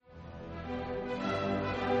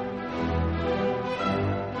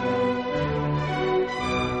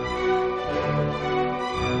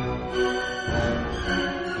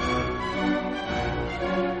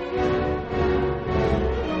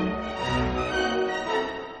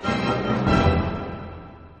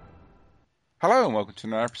Hello and welcome to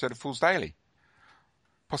another episode of Fool's Daily.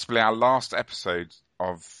 Possibly our last episode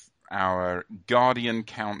of our Guardian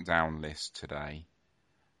countdown list today.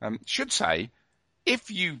 Should say, if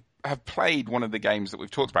you have played one of the games that we've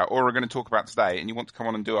talked about or are going to talk about today and you want to come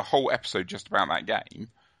on and do a whole episode just about that game,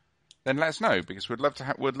 then let us know because we'd love to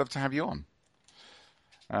have you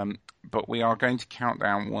on. But we are going to count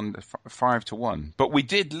down 5 to 1. But we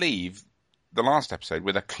did leave the last episode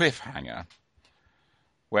with a cliffhanger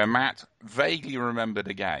where Matt vaguely remembered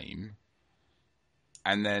a game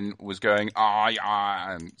and then was going,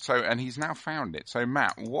 and he's now found it. So,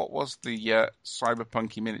 Matt, what was the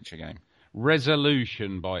cyberpunky miniature game?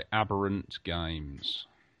 Resolution by Aberrant Games.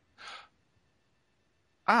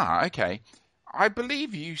 Ah, okay. I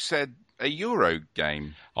believe you said a Euro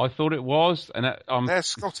game. I thought it was. And they're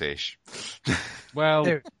Scottish.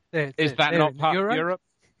 Well, is that not part of Europe?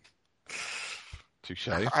 Touche.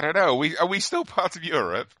 I don't know. Are we still part of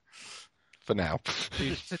Europe? For now.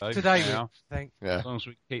 Today, I think. Yeah. As long as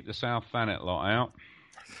we keep the South Thanet lot out.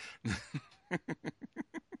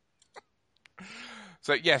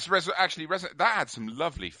 So, yes, that had some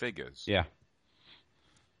lovely figures. Yeah.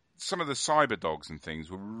 Some of the cyber dogs and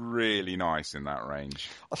things were really nice in that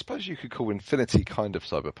range. I suppose you could call Infinity kind of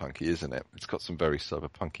cyberpunky, isn't it? It's got some very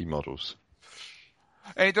cyberpunky models.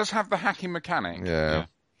 And it does have the hacking mechanic. Yeah.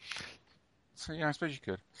 So, yeah, I suppose you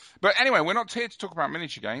could. But anyway, we're not here to talk about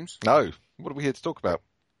miniature games. No. What are we here to talk about?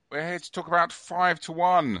 We're here to talk about 5 to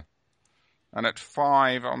 1. And at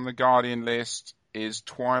 5 on the Guardian list is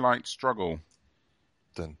Twilight Struggle.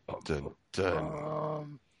 Dun, dun,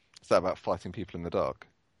 dun. Is that about fighting people in the dark?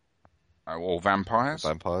 Or vampires?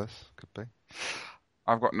 Vampires, could be.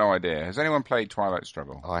 I've got no idea. Has anyone played Twilight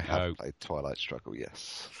Struggle? I have played Twilight Struggle,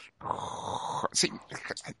 yes. See,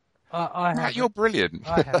 I Matt, you're brilliant.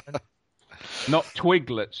 I haven't. Not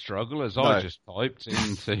Twiglet Struggle, as I just typed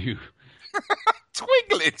into...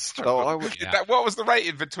 Twiglet Struggle? Oh, what was the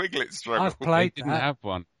rating for Twiglet Struggle? I've played Didn't have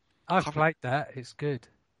one. I've played that. It's good.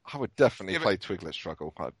 I would definitely play Twiglet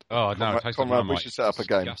Struggle. No, it tastes Conrad, like we should set up a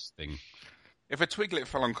game. Disgusting. If a Twiglet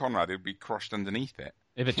fell on Conrad, it would be crushed underneath it.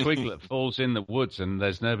 If a Twiglet falls in the woods and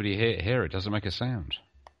there's nobody here, it doesn't make a sound.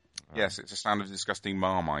 Yes, it's a sound of disgusting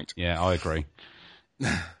Marmite. Yeah, I agree.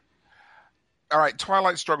 All right,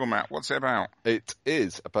 Twilight Struggle, Matt, what's it about? It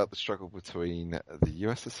is about the struggle between the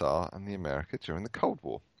USSR and the America during the Cold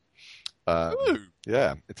War.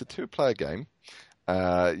 Yeah, it's a 2-player game.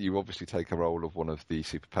 You obviously take a role of one of the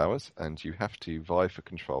superpowers, and you have to vie for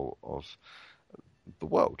control of the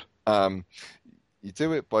world. You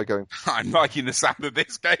do it by going... I'm liking the sound of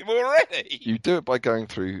this game already! You do it by going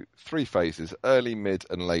through 3 phases, early, mid,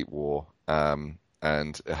 and late war, and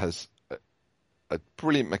it has a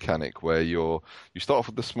brilliant mechanic where you start off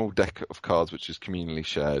with a small deck of cards which is communally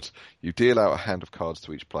shared. You deal out a hand of cards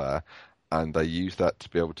to each player, and they use that to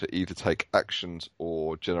be able to either take actions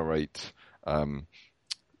or generate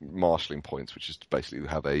marshalling points, which is basically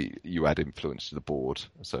how you add influence to the board.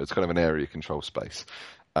 So it's kind of an area control space.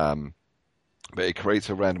 But it creates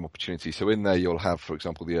a random opportunity. So in there you'll have, for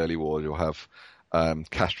example, the early war, you'll have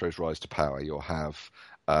Castro's rise to power, you'll have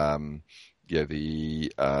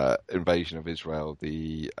the invasion of Israel,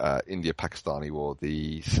 the India-Pakistani war,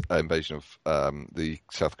 the invasion of the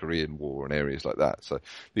South Korean war and areas like that. So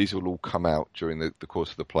these will all come out during the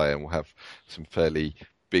course of the play and will have some fairly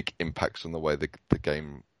big impacts on the way the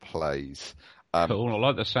game plays. Cool. I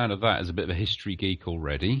like the sound of that as a bit of a history geek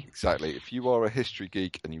already. Exactly. If you are a history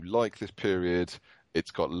geek and you like this period,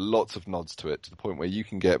 it's got lots of nods to it, to the point where you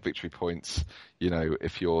can get victory points,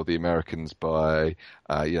 if you're the Americans by,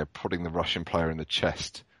 prodding the Russian player in the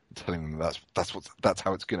chest and telling them that's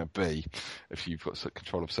how it's going to be if you've got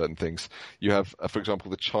control of certain things. You have, for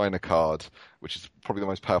example, the China card, which is probably the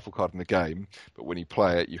most powerful card in the game, but when you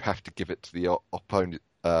play it, you have to give it to the opponent,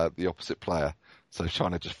 the opposite player. So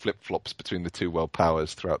China just flip-flops between the 2 world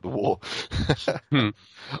powers throughout the war.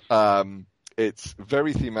 It's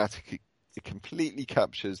very thematic. It completely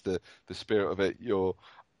captures the spirit of it.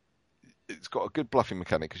 It's got a good bluffing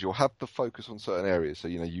mechanic because you'll have the focus on certain areas. So,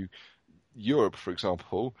 Europe, for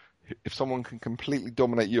example, if someone can completely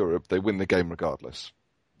dominate Europe, they win the game regardless.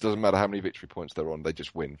 Doesn't matter how many victory points they're on, they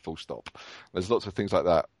just win, full stop. There's lots of things like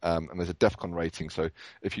that, and there's a DEFCON rating, so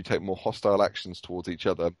if you take more hostile actions towards each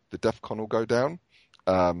other, the DEFCON will go down,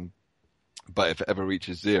 but if it ever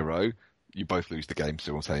reaches 0, you both lose the game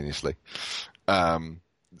simultaneously.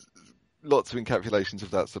 Lots of encapsulations of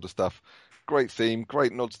that sort of stuff. Great theme,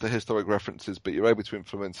 great nods to historic references, but you're able to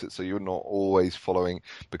influence it so you're not always following,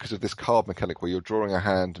 because of this card mechanic where you're drawing a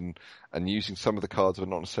hand and using some of the cards but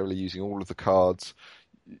not necessarily using all of the cards.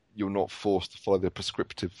 You're not forced to follow the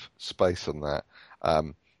prescriptive space on that.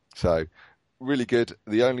 So really good.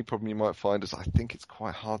 The only problem you might find is I think it's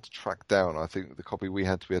quite hard to track down. I think the copy we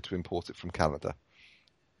had to import it from Canada.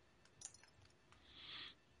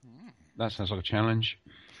 That sounds like a challenge.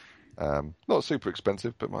 Not super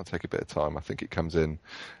expensive, but might take a bit of time. I think it comes in,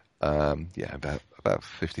 about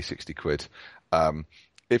 50, 60 quid.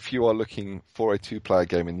 If you are looking for a 2-player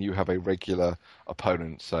game and you have a regular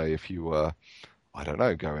opponent, say if you were, I don't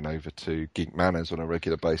know, going over to Geek Manners on a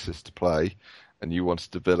regular basis to play, and you want to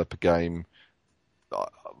develop a game, I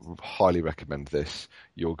highly recommend this.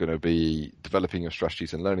 You're going to be developing your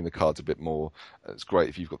strategies and learning the cards a bit more. It's great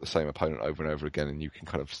if you've got the same opponent over and over again, and you can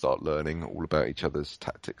kind of start learning all about each other's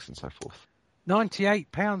tactics and so forth.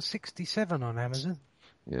 £98.67 on Amazon.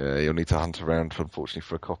 Yeah, you'll need to hunt around, unfortunately,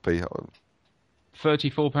 for a copy.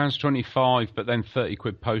 £34.25, but then 30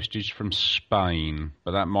 quid postage from Spain.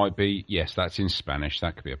 But that might be, yes, that's in Spanish.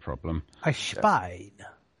 That could be a problem. Spain.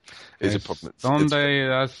 It's a problem. Donde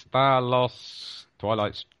está los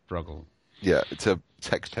Twilight Struggle? Yeah, it's a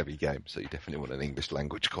text-heavy game, so you definitely want an English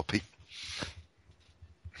language copy.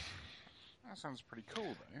 That sounds pretty cool,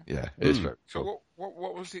 though. Yeah, it is very So cool.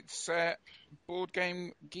 what was its Board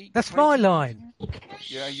Game Geek? That's my line.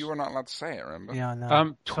 Yeah, you were not allowed to say it, remember? Yeah, I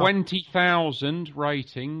know. 20,000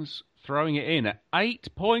 ratings, throwing it in at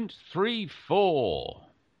 8.34.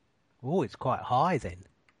 Oh, it's quite high then.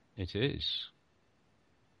 It is.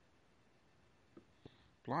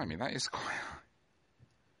 Blimey, that is quite...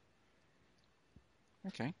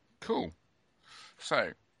 Okay, cool. So,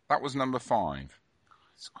 that was number 5.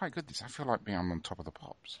 It's quite good, this. I feel like being on top of the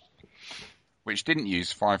pops. Which didn't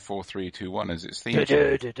use 5, 4, 3, 2, 1 as its theme.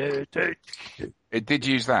 It did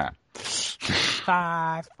use that.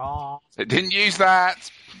 5, 4, It didn't use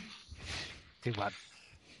that! 2, 1.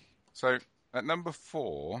 So, at number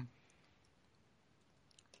 4...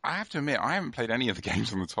 I have to admit, I haven't played any of the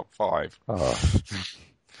games on the top 5. Oh.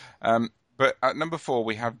 But at number 4,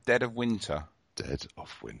 we have Dead of Winter. Dead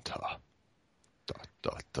of Winter. Da,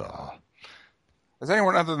 da, da. Has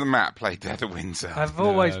anyone other than Matt played Dead of Winter? I've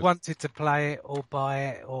always wanted to play it or buy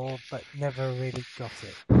it, but never really got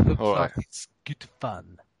it. Looks All like right. it's good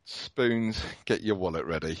fun. Spoons, get your wallet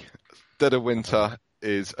ready. Dead of Winter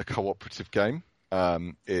is a cooperative game.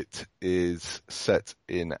 It is set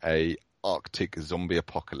in a Arctic zombie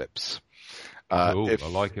apocalypse. I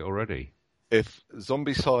like it already. If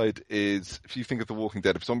Zombicide is, if you think of The Walking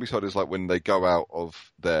Dead, if Zombicide is like when they go out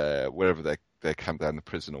of wherever they're camped down in the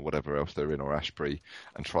prison or whatever else they're in, or Ashbury,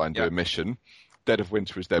 and try and do a mission, Dead of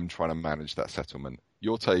Winter is them trying to manage that settlement.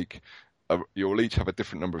 You'll each have a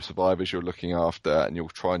different number of survivors you're looking after, and you're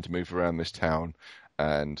trying to move around this town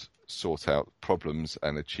and sort out problems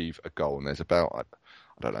and achieve a goal. And there's about, I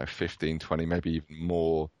don't know, 15, 20, maybe even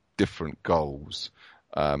more different goals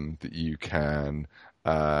that you can...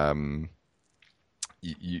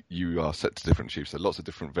 You are set to different achieve. So lots of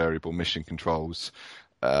different variable mission controls.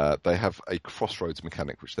 They have a crossroads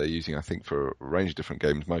mechanic, which they're using, I think, for a range of different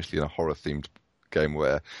games, mostly in a horror-themed game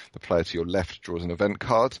where the player to your left draws an event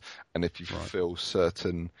card, and if you fulfill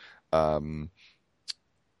certain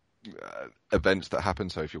events that happen,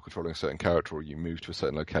 so if you're controlling a certain character or you move to a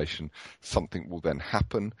certain location, something will then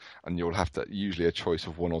happen, and you'll have to usually a choice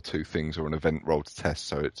of one or two things or an event roll to test,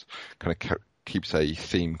 so it's kind of keeps a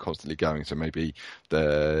theme constantly going. So maybe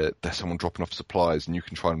there's someone dropping off supplies and you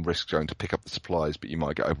can try and risk going to pick up the supplies, but you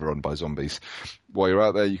might get overrun by zombies. While you're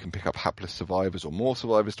out there, you can pick up hapless survivors or more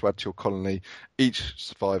survivors to add to your colony. Each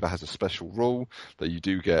survivor has a special rule that you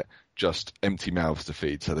do get just empty mouths to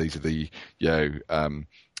feed. So these are the,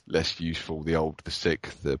 less useful, the old, the sick,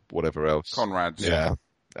 the whatever else. Conrads. Yeah.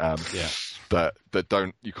 But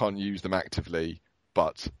you can't use them actively,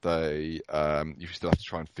 but you still have to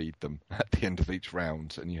try and feed them at the end of each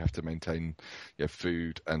round, and you have to maintain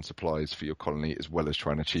food and supplies for your colony as well as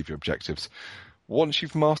trying to achieve your objectives. Once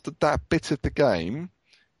you've mastered that bit of the game,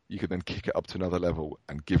 you can then kick it up to another level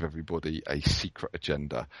and give everybody a secret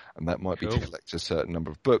agenda, and that might be to collect a certain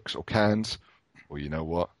number of books or cans, or you know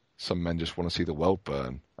what? Some men just want to see the world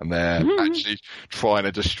burn, and they're actually trying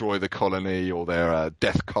to destroy the colony, or they're a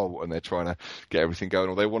death cult and they're trying to get everything going,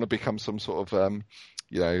 or they want to become some sort of,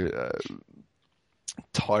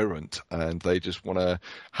 tyrant, and they just want to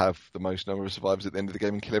have the most number of survivors at the end of the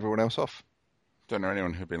game and kill everyone else off. Don't know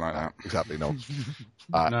anyone who'd be like that. Exactly not.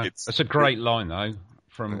 No, it's a great line, though,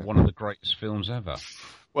 from one of the greatest films ever.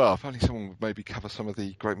 Well, if only someone would maybe cover some of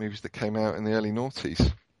the great movies that came out in the early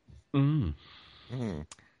noughties.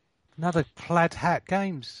 Another Plaid Hat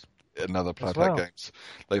Games. Another Plaid Hat Games.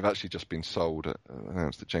 They've actually just been sold,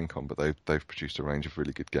 announced at Gen Con, but they've produced a range of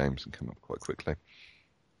really good games and come up quite quickly.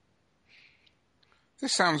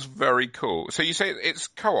 This sounds very cool. So you say it's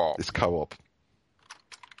co-op? It's co-op.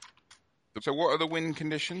 So what are the win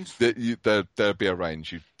conditions? There'll be a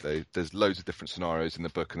range. There's loads of different scenarios in the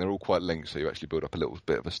book, and they're all quite linked, so you actually build up a little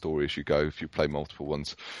bit of a story as you go if you play multiple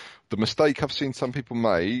ones. The mistake I've seen some people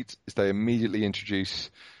made is they immediately introduce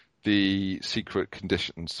the secret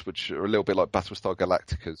conditions, which are a little bit like Battlestar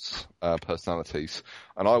Galactica's personalities.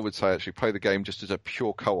 And I would say actually play the game just as a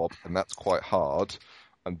pure co-op, and that's quite hard,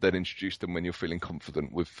 and then introduce them when you're feeling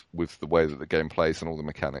confident with the way that the game plays and all the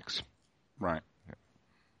mechanics. Right.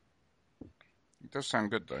 It does sound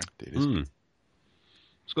good, though. It is.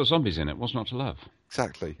 It's got zombies in it. What's not to love?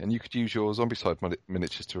 Exactly. And you could use your Zombicide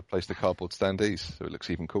miniatures to replace the cardboard standees, so it looks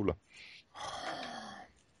even cooler.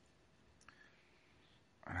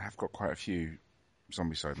 I have got quite a few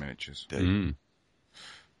Zombicide miniatures. It's a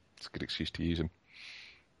good excuse to use them.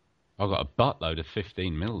 I've got a buttload of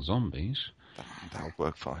 15mm zombies. That'll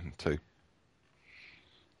work fine, too.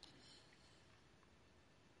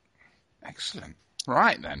 Excellent.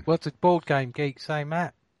 Right, then. What's a board game geek say,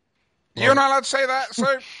 Matt? You're not allowed to say that, so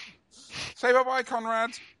say bye-bye,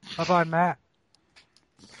 Conrad. Bye-bye, Matt.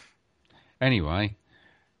 Anyway,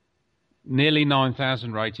 nearly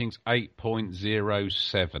 9,000 ratings,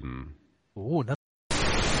 8.07. Oh, no.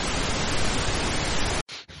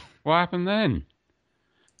 What happened then?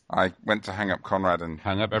 I went to hang up Conrad and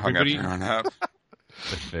Hung up everybody. Hung up.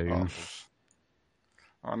 Buffoon.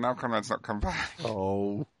 Oh, now Conrad's not come back.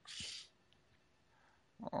 Oh.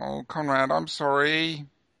 Oh, Conrad, I'm sorry.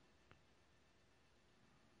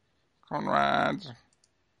 Conrad.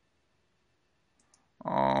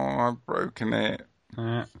 Oh, I've broken it.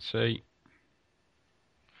 See.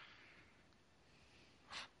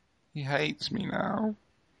 He hates me now.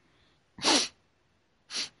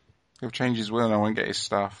 He'll change his will and I won't get his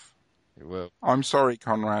stuff. It will. I'm sorry,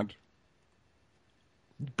 Conrad.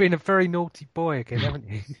 You've been a very naughty boy again, haven't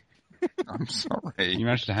you? I'm sorry. You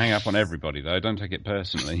managed to hang up on everybody, though. Don't take it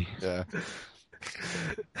personally. Yeah.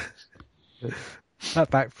 That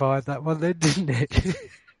backfired, that one then, didn't it?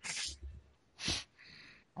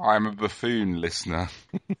 I'm a buffoon listener.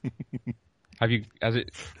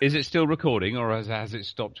 Is it still recording, or has it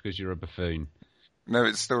stopped because you're a buffoon? No,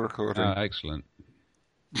 it's still recording. Excellent.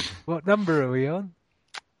 What number are we on?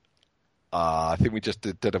 I think we just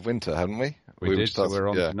did Dead of Winter, hadn't we? We did, so we're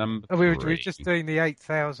on to number Oh, we were 3. just doing the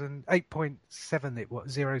 8.7, it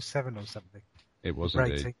was 07 or something. It was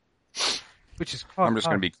rating, indeed. which is quite I'm just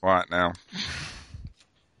going to be quiet now.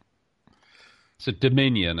 So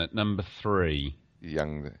Dominion at number 3.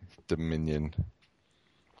 Young Dominion.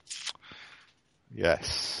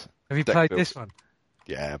 Yes. Have you Deck played build. this one?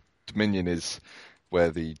 Yeah, Dominion is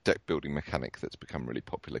where the deck building mechanic that's become really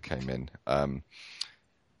popular came in. I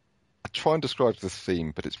try and describe the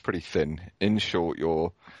theme, but it's pretty thin. In short,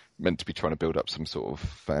 you're meant to be trying to build up some sort of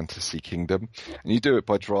fantasy kingdom, and you do it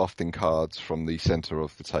by drafting cards from the centre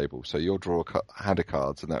of the table. So you'll draw a hand of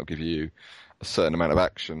cards, and that will give you a certain amount of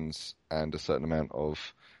actions and a certain amount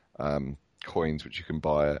of coins which you can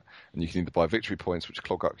buy, and you can either buy victory points which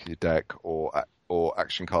clog up your deck, or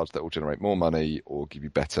action cards that will generate more money or give you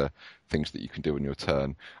better things that you can do in your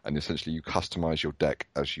turn. And essentially you customize your deck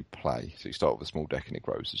as you play. So you start with a small deck and it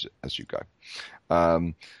grows as you go.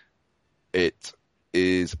 It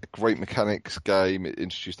is a great mechanics game. It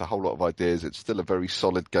introduced a whole lot of ideas. It's still a very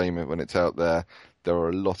solid game when it's out there. There are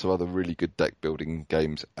a lot of other really good deck building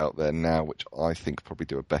games out there now, which I think probably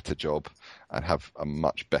do a better job and have a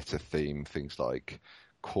much better theme. Things like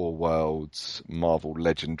Core Worlds, Marvel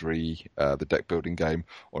Legendary, the deck building game,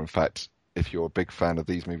 or in fact, if you're a big fan of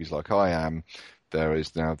these movies like I am, there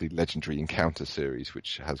is now the Legendary Encounter series,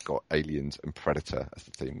 which has got Aliens and Predator as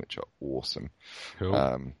the theme, which are awesome.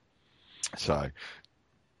 Cool. So,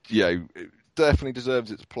 yeah, it definitely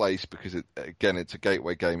deserves its place because, it's a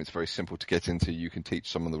gateway game. It's very simple to get into. You can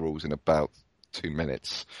teach someone the rules in about 2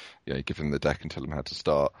 minutes. You give them the deck and tell them how to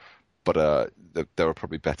start. But there are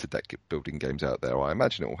probably better deck building games out there. I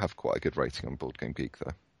imagine it will have quite a good rating on Board Game Geek,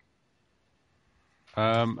 though.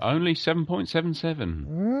 Only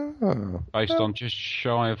 7.77, based on just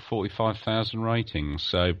shy of 45,000 ratings.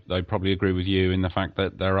 So they probably agree with you in the fact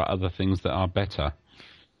that there are other things that are better.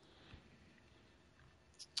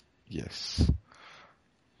 Yes.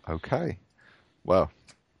 Okay. Well,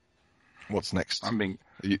 what's next? I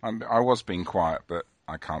was being quiet, but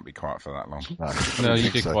I can't be quiet for that long. No, you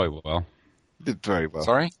did quite well. You did very well.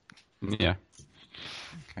 Sorry? Yeah.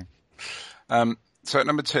 Okay. So at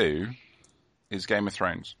number 2 is Game of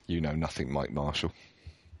Thrones. You know nothing, Mike Marshall.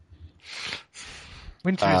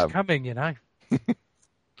 Winter is coming, you know.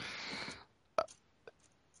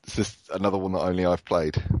 Is this another one that only I've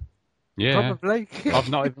played? Yeah. Probably.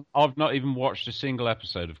 I've not even watched a single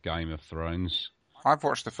episode of Game of Thrones. I've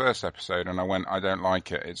watched the first episode and I went, I don't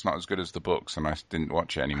like it. It's not as good as the books, and I didn't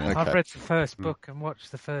watch it anymore. Okay. I've read the first book and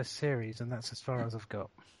watched the first series, and that's as far as I've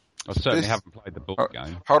got. I certainly This- haven't played the book Oh,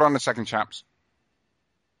 game. hold on a second, chaps.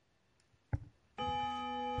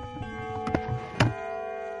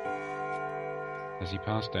 Has he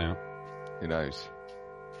passed out? Who knows?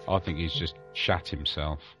 I think he's just shat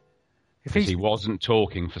himself. If Because he's he wasn't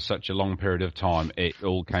talking for such a long period of time, it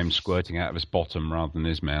all came squirting out of his bottom rather than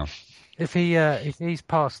his mouth. if he's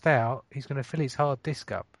passed out, he's going to fill his hard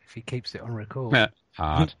disk up if he keeps it on record.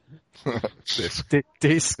 Hard. This.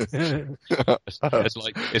 Disc.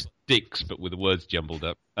 It's dicks, but with the words jumbled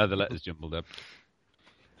up. The letters jumbled up.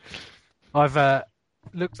 I've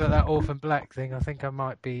looked at that Orphan Black thing. I think I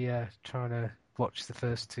might be trying to watch the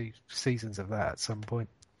first 2 seasons of that at some point.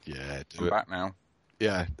 Yeah, do I'm it. back now.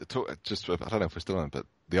 Yeah, I don't know if we're still on, but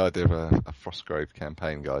the idea of a Frostgrave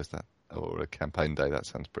campaign, guys, or a campaign day, that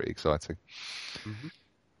sounds pretty exciting. Mm-hmm.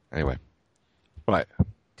 Anyway, right.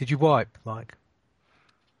 Did you wipe, Mike?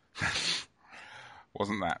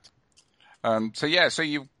 Wasn't that? So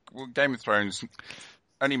Game of Thrones.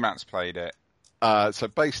 Only Matt's played it. So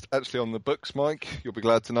based actually on the books, Mike, you'll be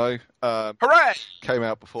glad to know, Hooray! came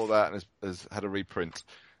out before that and has had a reprint.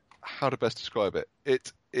 How to best describe it?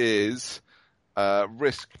 It is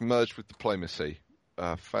Risk merged with diplomacy.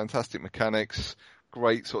 Fantastic mechanics,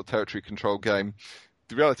 great sort of territory control game.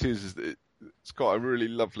 The reality is that it's got a really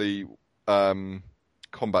lovely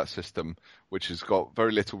combat system, which has got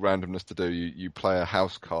very little randomness to do. You play a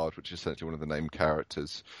house card, which is essentially one of the named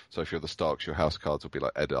characters. So if you're the Starks, your house cards will be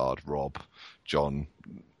like Eddard, Robb, John,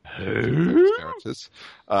 characters.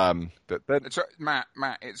 But then, So, Matt,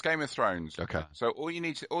 it's Game of Thrones. okay, So all you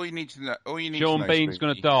need to know. Sean Bean's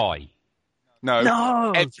going to die. No,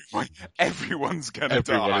 No! everyone's going to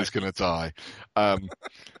die. everyone is going to die.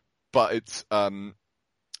 But it's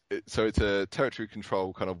it's a territory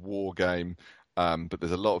control kind of war game. But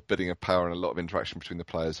there's a lot of bidding of power and a lot of interaction between the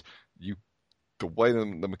players. The way the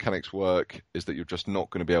mechanics work is that you're just not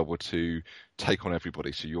going to be able to take on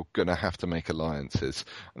everybody, so you're going to have to make alliances.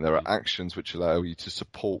 And there are actions which allow you to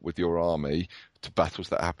support with your army to battles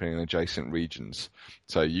that happen in adjacent regions.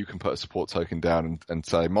 So you can put a support token down and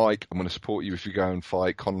say, Mike, I'm going to support you if you go and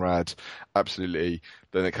fight Conrad. Absolutely.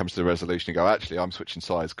 Then it comes to the resolution and go, actually, I'm switching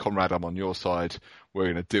sides. Conrad, I'm on your side. We're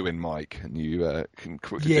going to do in Mike. And you can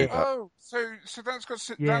quickly do that. Oh, so that's got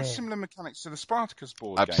that's similar mechanics to the Spartacus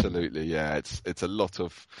board game. Absolutely, yeah. It's a lot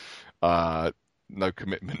of no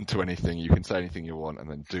commitment to anything. You can say anything you want and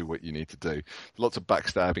then do what you need to do. Lots of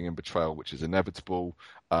backstabbing and betrayal, which is inevitable.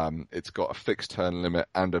 It's got a fixed turn limit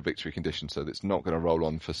and a victory condition, so that it's not going to roll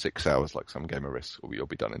on for 6 hours like some Game of Risk, or you'll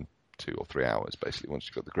be done in 2 or 3 hours, basically, once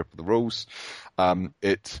you've got the grip of the rules.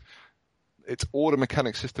 Its order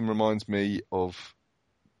mechanic system reminds me of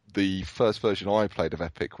the first version I played of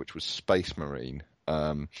Epic, which was Space Marine. Do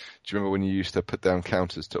you remember when you used to put down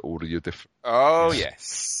counters to order your different... Oh,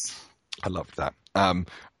 yes. I loved that.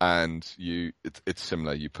 And it's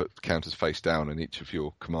similar. You put counters face down in each of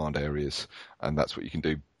your command areas, and that's what you can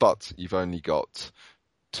do. But you've only got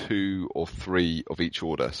 2 or 3 of each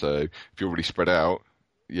order. So if you're already spread out,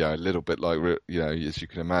 a little bit like, as you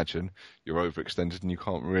can imagine, you're overextended and you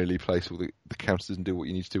can't really place all the counters and do what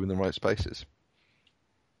you need to do in the right spaces.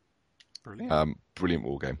 Brilliant. Brilliant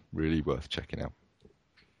war game. Really worth checking out.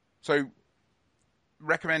 So,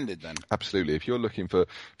 recommended then? Absolutely. If you're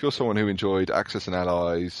someone who enjoyed Axis and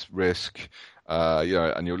Allies, Risk,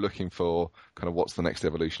 and you're looking for kind of what's the next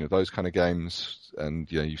evolution of those kind of games, and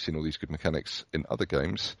you've seen all these good mechanics in other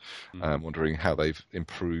games, wondering how they've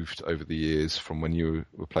improved over the years from when you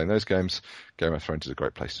were playing those games, Game of Thrones is a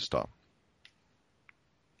great place to start.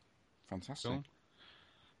 Fantastic. Cool.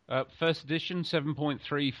 First edition,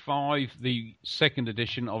 7.35. The second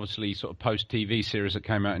edition, obviously sort of post-TV series that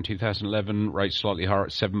came out in 2011, rates slightly higher at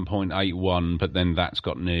 7.81, but then that's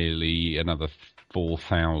got nearly another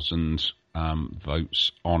 4,000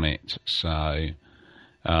 votes on it. So,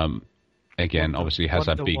 again, obviously has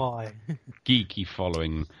a big geeky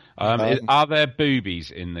following. Are there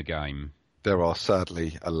boobies in the game? There are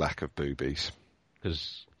sadly a lack of boobies.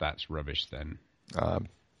 Because that's rubbish then.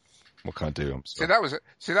 What can I do? See, that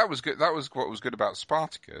was good. That was what was good about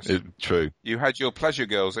Spartacus. True. You had your pleasure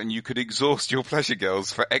girls, and you could exhaust your pleasure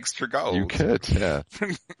girls for extra gold. You could, yeah.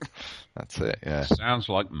 That's it, yeah. Sounds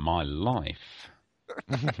like my life.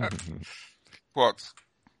 What?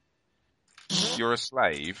 You're a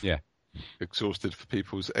slave? Yeah. Exhausted for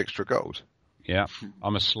people's extra gold. Yeah,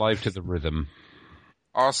 I'm a slave to the rhythm.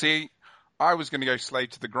 Oh, see, I was going to go slave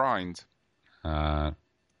to the grind. You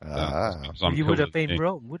would have been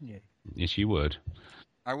wrong, wouldn't you? Yes, you would.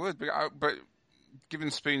 I would, but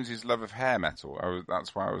given Spoons his love of hair metal,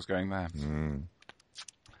 that's why I was going there. Mm.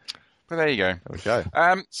 But there you go. There we go.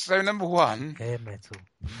 So number one. Hair metal.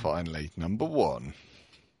 Finally, number one.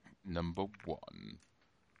 Number one.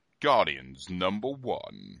 Guardians number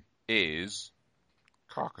one is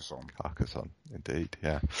Carcassonne. Carcassonne, indeed,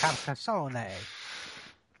 yeah. Carcassonne.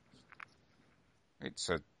 It's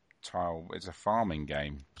a farming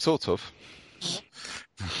game. Sort of.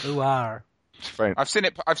 Who are? It's French. I've seen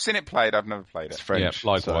it played. I've never played It's it. French.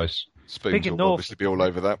 Yeah, likewise. So Spoons Big and will North. obviously be all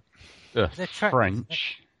over that. They're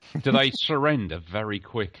French. Do they surrender very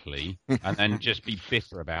quickly and then just be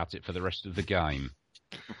bitter about it for the rest of the game?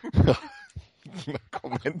 No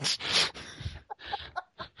comments.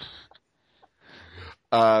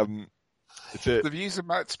 The views of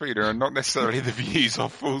Matt Spooner are not necessarily the views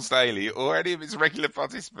of Fools Daily or any of its regular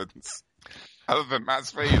participants, other than Matt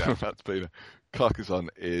Spooner. Matt Spooner. Carcassonne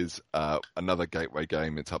is another gateway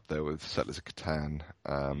game. It's up there with Settlers of Catan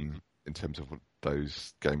in terms of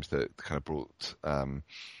those games that kind of brought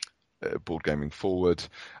board gaming forward.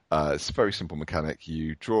 It's a very simple mechanic.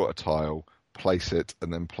 You draw a tile, place it,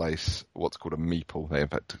 and then place what's called a meeple. They in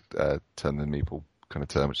fact turn the meeple kind of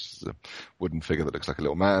term, which is a wooden figure that looks like a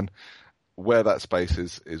little man. Where that space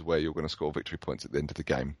is where you're going to score victory points at the end of the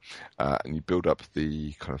game, and you build up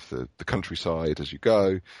the kind of the countryside as you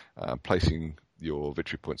go, placing your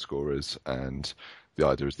victory point scorers. And the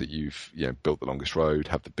idea is that you've built the longest road,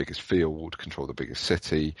 have the biggest field, control the biggest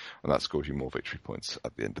city, and that scores you more victory points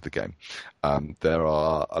at the end of the game. There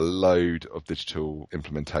are a load of digital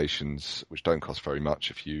implementations which don't cost very much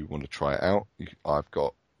if you want to try it out. I've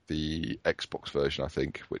got the Xbox version, I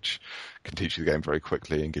think, which can teach you the game very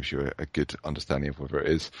quickly and gives you a good understanding of whether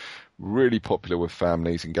it is. Really popular with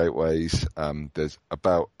families and gateways. There's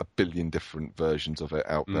about 1 billion different versions of it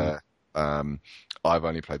out there. I've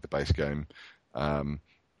only played the base game.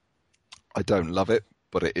 I don't love it,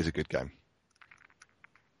 but it is a good game.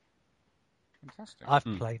 Fantastic. I've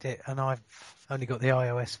played it, and I've only got the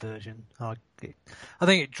iOS version. I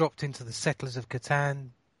think it dropped into the Settlers of Catan.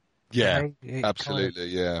 Yeah, it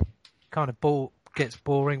absolutely, kind of gets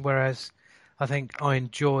boring, whereas I think I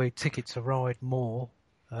enjoy Ticket to Ride more,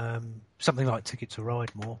 something like Ticket to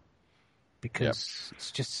Ride more, because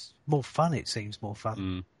it's just more fun, it seems more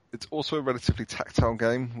fun. It's also a relatively tactile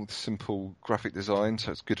game with simple graphic design,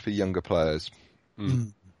 so it's good for younger players.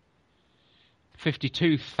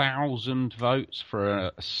 52,000 votes for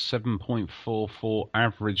a 7.44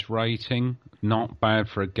 average rating. Not bad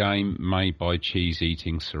for a game made by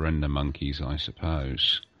cheese-eating surrender monkeys, I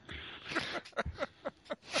suppose.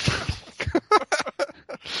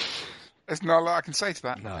 There's not a lot I can say to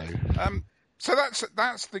that. No. So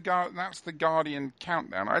that's the Guardian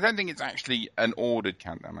countdown. I don't think it's actually an ordered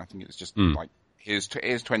countdown. I think it's just like here's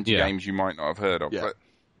 20 games you might not have heard of. Yeah. But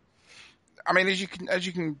I mean, as you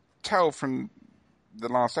can tell from the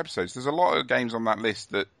last episodes, there's a lot of games on that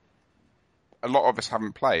list that a lot of us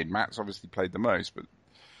haven't played. Matt's obviously played the most, but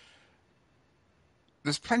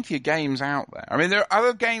there's plenty of games out there. I mean, there are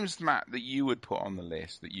other games, Matt, that you would put on the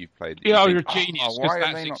list that you've played. Yeah, you're a genius, because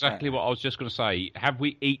that's exactly what I was just going to say. Have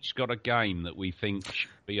we each got a game that we think should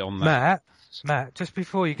be on that? Matt, just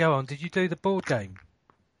before you go on, did you do the board game?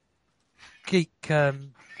 Geek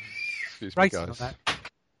rating on that?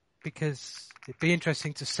 Because it'd be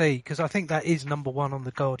interesting to see, because I think that is number one on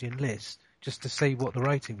the Guardian list, just to see what the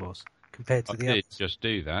rating was compared to the others. I did just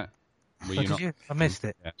do that. Did you? I missed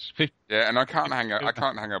it. Yes. Yeah, and I can't hang up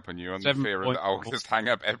on you on the fear that I'll just hang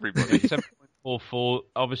up everybody. 7.44.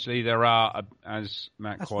 Obviously, there are, as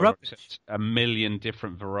Matt quite said, 1 million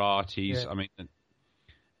different varieties. Yeah. I mean,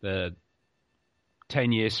 the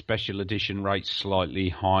 10-year special edition rate's slightly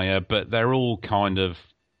higher, but they're all kind of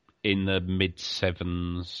in the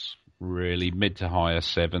mid-sevens, really, mid to higher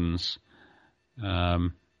sevens.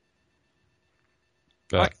 I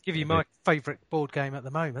can give you my favourite board game at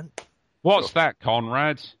the moment. What's that,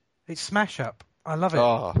 Conrad? It's Smash Up. I love it.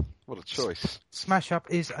 Ah, what a choice. Smash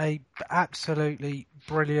Up is a absolutely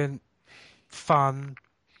brilliant, fun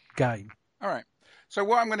game. All right. So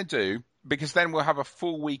what I'm going to do, because then we'll have a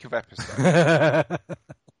full week of episodes,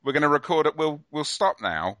 we're going to record it. We'll stop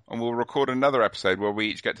now, and we'll record another episode where we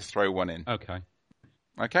each get to throw one in. Okay.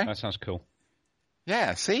 Okay? That sounds cool.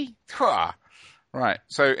 Yeah, see? Right.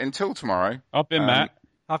 So until tomorrow. I've been Matt.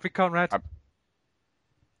 I've been Conrad.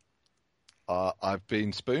 I've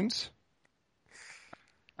been Spoons.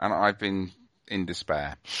 And I've been in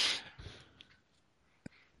despair.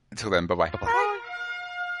 Until then, bye-bye. Bye-bye.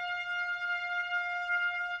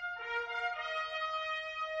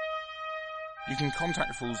 You can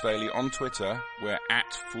contact Fools Daily on Twitter. We're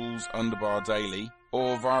at Fools_Daily,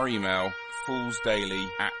 or via email,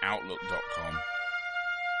 foolsdaily@outlook.com.